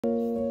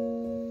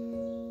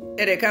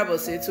Ẹ káàbọ̀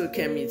sí ètò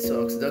Kemi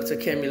Talks, Dr.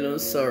 Kemi ló ń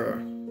sọ̀rọ̀.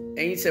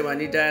 Ẹ̀yin tẹ́ wà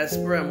ní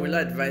diaspora, mo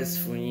advice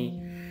fún yín.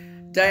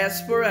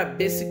 Diaspora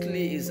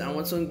basically is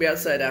àwọn tó ń gbé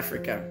outside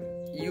Africa,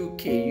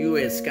 UK,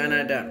 US,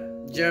 Canada,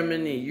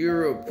 Germany,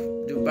 Europe,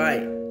 Dubai,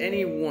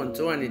 anyone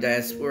tó wà ní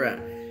diaspora.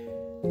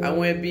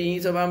 Àwọn ẹbí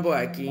yín tó bá ń bọ̀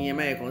àkí yín, ẹ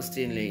má yẹ kán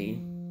stay lẹ́yìn.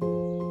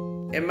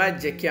 Ẹ má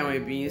jẹ́ kí àwọn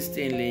ẹbí yín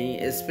stay lẹ́yìn,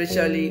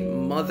 especially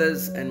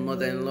mothers and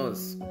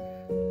mother-in-laws.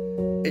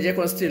 Ẹ jẹ́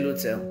kán stay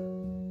l'hotel.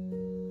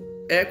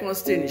 Ẹ kàn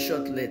stay ní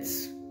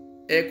shortlets,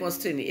 ẹ kàn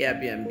stay ní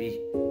Airbnb,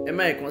 ẹ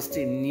má kàn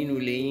stay nínú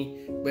ilé yín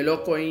pẹ̀lú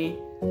ọkọ yín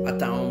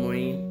àtàwọn ọmọ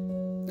yín.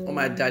 Wọ́n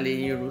máa dá lé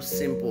yín rú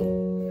simple.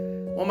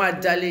 Wọ́n máa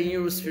dá lé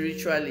yín rú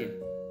spiritually.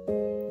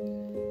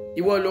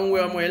 Ìwọ ló ń wẹ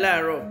ọmọ ẹ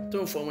láàárọ̀ tó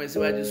ń fọmọ ẹ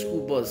síwájú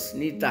school bus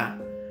níta.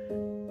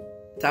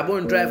 Tàbó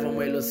ń drive ọmọ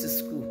ẹ lọ sí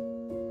school.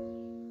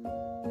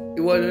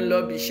 Ìwọ ló ń lọ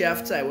bí iṣẹ́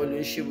after, ìwọ ló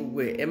ń ṣe gbogbo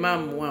ẹ̀. Ẹ má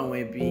mú àwọn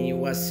ẹbí yín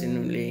wá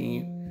sínú ilé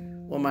yín.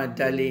 Wọ́n máa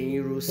dá lé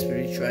yín rú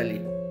spiritually.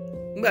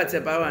 Nígbà tí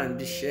ẹ bá wà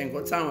níbi iṣẹ́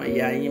nǹkan táwọn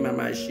ìyá yín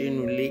máa ṣe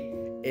nínú ilé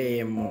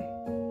ẹ mọ̀.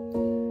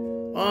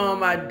 Wọ́n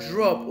máa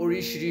drop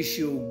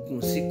oríṣiríṣi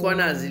oògùn sí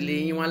corners ilé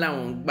yín, wọ́n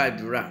láwọn ń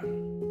gbàdúrà.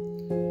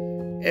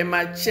 Ẹ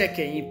máa check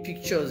ẹ̀yin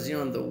pictures yín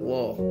on the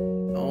wall,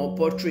 àwọn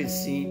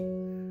portraits yín.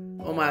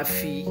 Wọ́n máa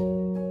fi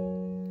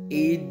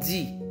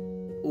èédì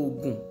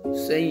oògùn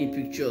sẹ́yìn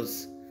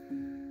pictures.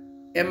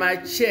 Ẹ máa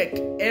check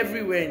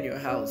everywhere in your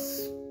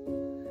house.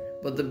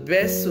 But the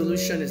best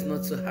solution is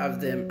not to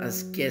have them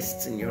as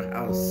guests in your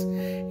house.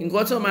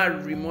 Nǹkan tó máa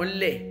rì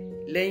mọ́lẹ̀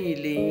lẹ́yìn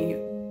ilé yín,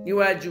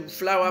 níwájú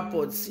flower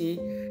pots yín,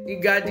 ní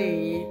garden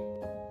yín,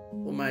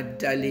 ó máa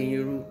dá lé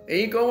yín rú.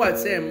 Ẹ̀yin kan wà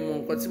tí ẹ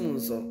mọ nǹkan tí mò ń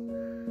sọ.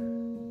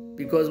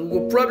 Because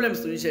gbogbo problems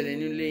tó ń ṣẹlẹ̀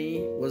nínú ilé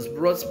yín was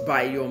brought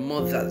by your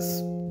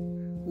mothers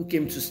who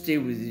came to stay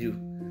with you.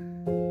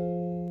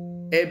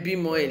 Ẹ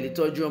bímọ ẹ lè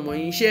tọ́jú ọmọ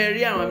yín. Ṣé ẹ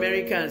rí àwọn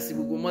Americans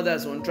gbogbo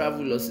mothers wọn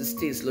travel lọ sí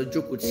states lọ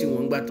jókòó tí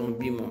wọ́n gbà tán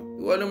bímọ.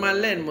 Ìwọ ló máa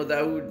learn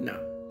motherhood now.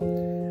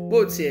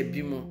 Bó tiẹ̀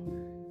bímọ,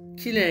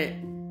 kí lẹ̀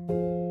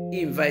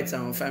invite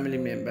àwọn family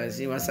members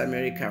yín wá sí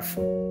America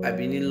fún,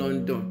 àbí ní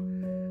London,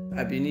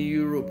 àbí ní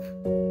Europe.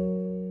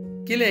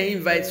 Kí lẹ̀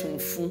invite wọn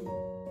fún?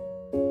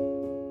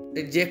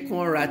 Ẹ jẹ́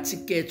kán ra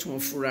ticket wọn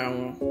fúnra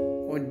wọn.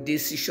 Wọ́n dé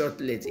sí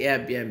shortlet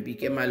Airbnb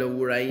kẹ́ máa lọ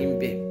wúra yín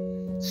bẹ̀.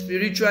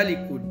 Spiritually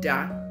kò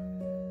dáa.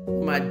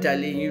 Wọ́n máa dá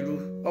lé yín rú.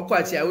 Ọkọ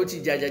àti ìyàwó ti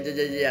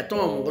jà tán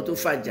ọmọ nǹkan tó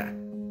fàjà.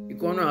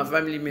 Ìkan náà àwọn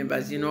family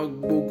members yìí náà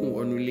gbógun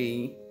wọnú ilé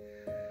yín.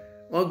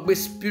 Wọ́n gbé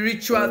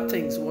spiritual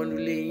things wọnú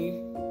ilé yín.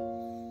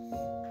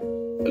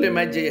 Ó lè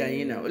má jẹ́ ìyá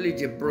yín náà, ó lè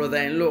jẹ́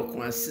brother-in-law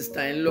kan,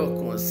 sister-in-law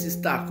kan,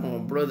 sister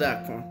kan, brother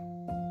kan.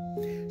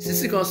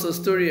 Sísí kan sọ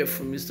story ẹ̀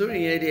fún mi. Story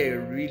yẹn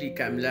dẹ̀ really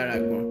kà mí lára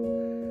gan.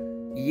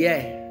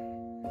 Yeah.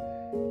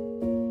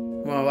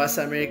 Wọ́n wá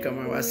sí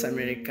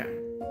America.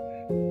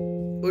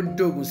 Ó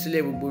dògùn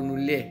sílẹ̀ gbogbo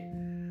nulẹ̀.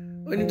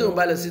 Ó ní tóun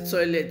bá lọ sí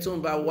toilet,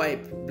 tóun bá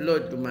wipe,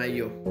 blood ló máa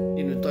yọ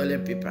nínú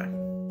toilet paper.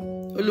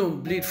 Ó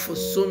lóun bleed for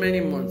so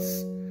many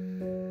months.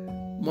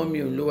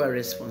 Mọ́mí òun ló wà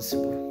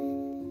responsible.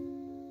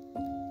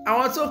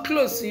 Àwọn tó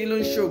close sí yín ló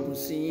ń ṣoògùn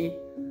sí yín.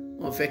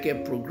 Wọ́n fẹ́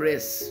kẹ́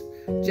progress.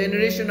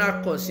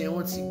 Generational curse yẹn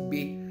wọ́n ti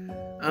gbé.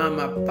 Àwọn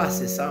máa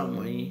pàṣẹ sáwọn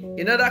ọmọ yín.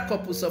 Another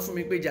couple sọ fún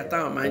mi pé ìjà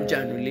táwọn máa ń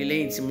jà nulẹ̀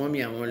lẹ́yìn tí mọ́mí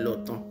àwọn lọ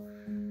tán.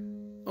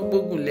 Wọ́n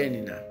gbógun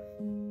lẹ́nìí náà.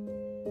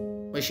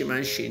 Wọ́n ṣe máa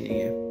ń ṣe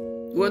nìyẹn.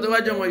 Ìwọ tó bá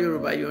jẹ́ ọmọ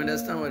Yorùbá, you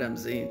understand what I'm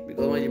saying,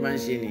 because wọ́n ṣe máa ń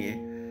ṣe nìyẹn.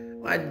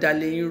 Wọ́n á dá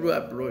lé yín rú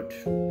abroad.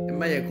 Ẹ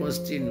má yẹ kán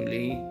stay nù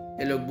lẹ́yìn.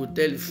 Ẹ lọ gbọ́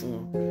hòtẹ́ẹ̀lì fún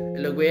wọn. Ẹ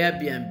lọ gbọ́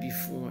Airbnb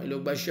fún wọn. Ẹ lọ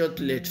gba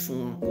shortlet fún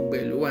wọn. Gbogbo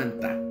ẹ̀ ló wà ń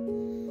ta.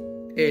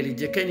 Ẹ lè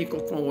jẹ́ kẹ́ni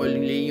kankan wọlé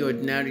lẹ́yìn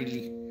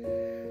ordinarily.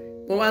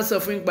 Wọ́n wá sọ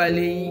fún ipa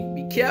lẹ́yìn,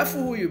 be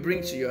careful who you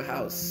bring to your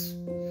house.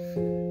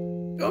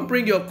 Don't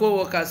bring your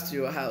co-workers to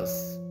your house.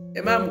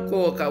 Ẹ má mú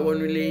co-worker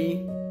wọnú lẹ́yìn.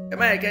 Ẹ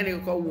má yẹ kẹ́ni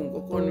kankan wo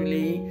nǹkan kan nú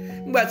lẹ́yìn.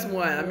 Nígbà tí mo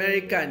wà ní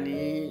America ní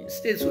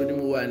states wo ni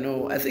mo wà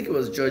náà, I think it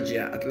was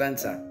Georgia,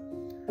 Atlanta.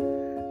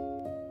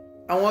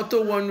 Àwọn tó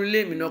wọnú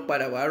lé mi náà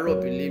padà wá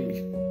rọ̀bì lé mi.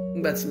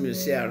 Nígbà tí mi ò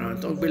sí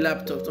around, tó ń gbé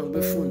laptop, tó ń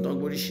gbé phone, tó ń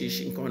gbé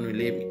oríṣiríṣi nǹkan nú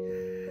lé mi.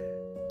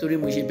 Torí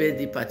mo ṣe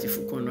birthday party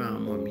fún kan náà àwọn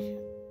ọmọ mi.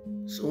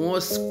 So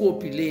wọ́n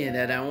scope ilé yẹn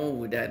dáadáa, wọ́n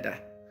wò dáadáa.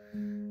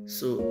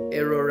 So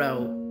ẹ rọra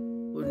o,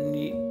 ó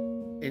ní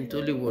ẹni tó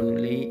lè wọnú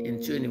lẹ́yìn, ẹni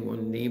tí ò ní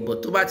wọnú lẹ́yìn.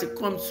 But tó bá ti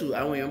come to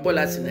àwọn èèyàn bọ̀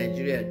láti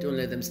Nigeria, don't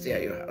let them stay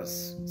at your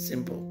house.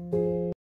 Simple.